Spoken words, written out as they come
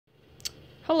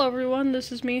Hello everyone,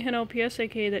 this is me, HinOPS,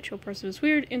 aka That Chill Person Is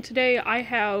Weird, and today I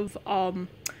have,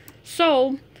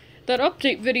 so, that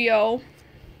update video,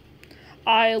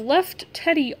 I left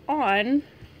Teddy on.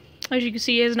 As you can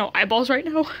see, he has no eyeballs right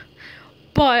now,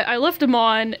 but I left him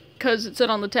on because it said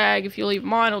on the tag, if you leave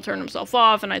him on, he'll turn himself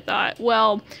off, and I thought,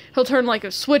 well, he'll turn like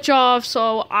a switch off,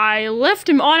 so I left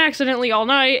him on accidentally all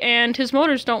night, and his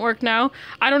motors don't work now.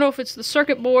 I don't know if it's the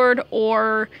circuit board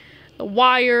or the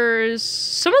wires.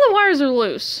 Some of the wires are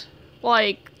loose.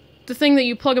 Like, the thing that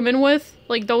you plug them in with,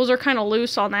 like, those are kind of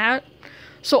loose on that.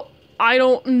 So, I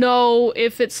don't know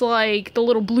if it's, like, the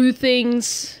little blue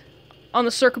things on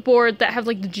the circuit board that have,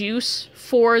 like, the juice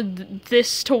for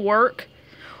this to work.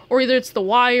 Or either it's the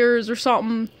wires or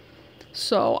something.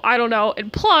 So, I don't know.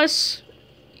 And plus,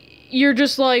 you're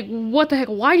just like, what the heck?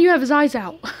 Why do you have his eyes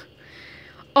out?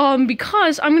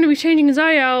 Because I'm going to be changing his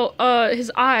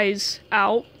eyes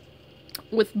out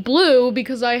with blue,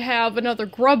 because I have another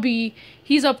grubby.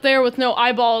 He's up there with no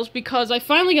eyeballs because I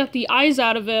finally got the eyes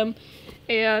out of him,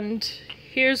 and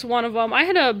here's one of them. I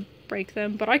had to break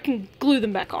them, but I can glue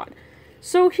them back on.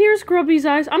 So here's Grubby's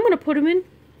eyes. I'm gonna put him in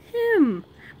him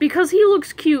because he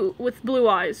looks cute with blue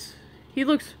eyes. He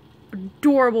looks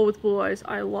adorable with blue eyes.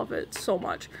 I love it so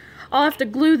much. I'll have to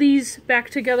glue these back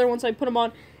together once I put them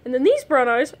on, and then these brown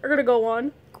eyes are gonna go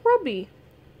on Grubby.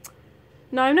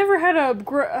 Now, I've never had a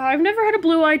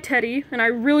blue-eyed Teddy, and I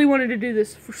really wanted to do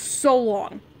this for so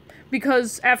long.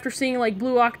 Because after seeing, like,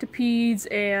 Blue Octopedes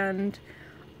and,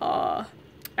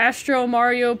 Astro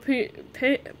Mario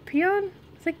Peon?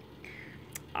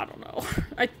 I don't know.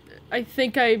 I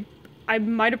think I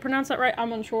might have pronounced that right,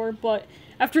 I'm unsure, but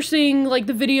after seeing, like,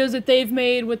 the videos that they've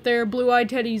made with their blue-eyed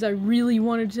Teddies, I really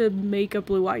wanted to make a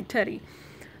blue-eyed Teddy.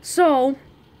 So,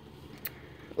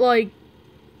 like,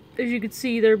 as you can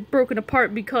see, they're broken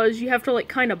apart because you have to, like,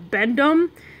 kind of bend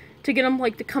them to get them,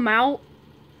 like, to come out.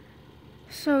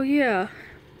 So, yeah.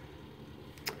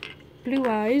 Blue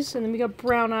eyes, and then we got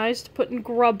brown eyes to put in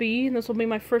Grubby, and this will be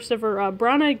my first ever,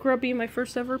 brown-eyed Grubby, my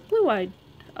first ever blue-eyed,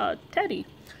 Teddy.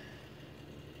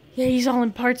 Yeah, he's all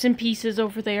in parts and pieces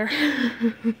over there.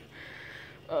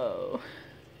 Oh.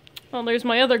 Well, there's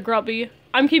my other Grubby.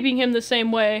 I'm keeping him the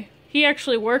same way. He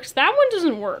actually works. That one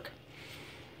doesn't work.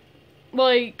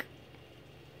 Like,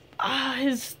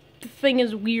 his thing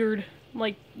is weird.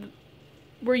 Like,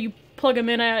 where you plug him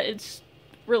in at, it's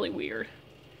really weird.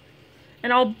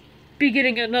 And I'll be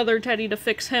getting another Teddy to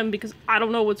fix him because I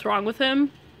don't know what's wrong with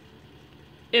him.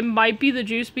 It might be the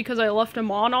juice because I left him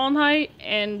on all night,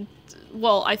 and,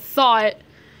 well, I thought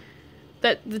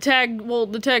that the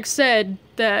tag said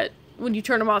that when you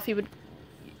turn him off, he would,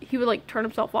 like, turn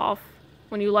himself off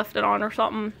when you left it on or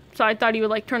something. So I thought he would,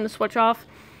 like, turn the switch off.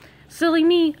 Silly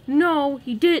me, no,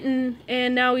 he didn't,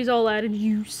 and now he's all out of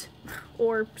use.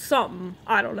 Or something,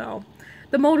 I don't know.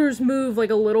 The motors move, like,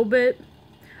 a little bit,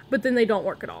 but then they don't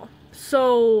work at all.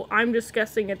 So, I'm just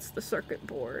guessing it's the circuit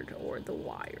board or the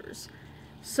wires.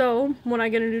 So, when I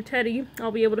get a new Teddy,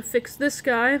 I'll be able to fix this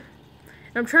guy. And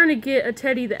I'm trying to get a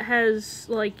Teddy that has,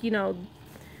 like, you know,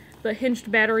 the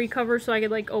hinged battery cover, so I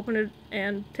could, like, open it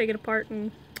and take it apart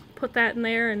and put that in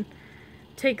there, and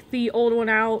take the old one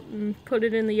out and put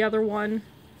it in the other one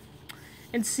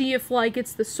and see if, like,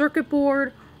 it's the circuit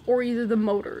board or either the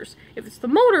motors. If it's the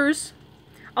motors,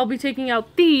 I'll be taking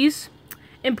out these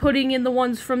and putting in the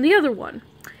ones from the other one.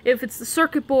 If it's the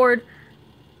circuit board,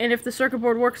 and if the circuit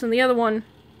board works in the other one,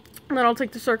 then I'll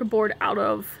take the circuit board out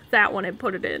of that one and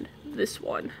put it in this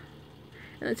one.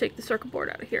 And then take the circuit board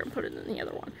out of here and put it in the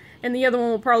other one. And the other one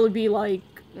will probably be, like,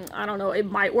 I don't know,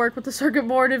 it might work with the circuit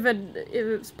board if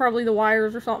it's probably the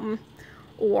wires or something.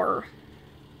 Or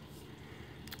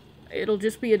it'll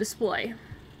just be a display.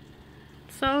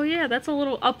 So, yeah, that's a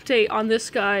little update on this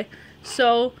guy.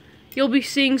 So, you'll be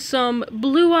seeing some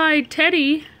blue-eyed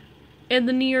Teddy in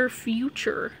the near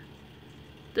future.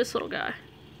 This little guy.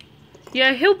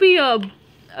 Yeah, he'll be a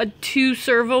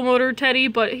 2-servo motor Teddy,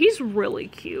 but he's really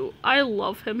cute. I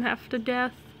love him half to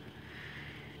death.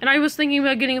 And I was thinking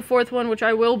about getting a 4th one, which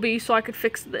I will be, so I could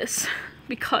fix this.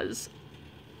 Because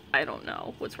I don't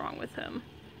know what's wrong with him.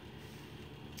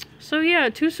 So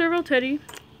yeah, 2-servo Teddy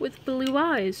with blue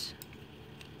eyes.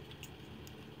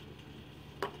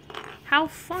 How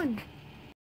fun.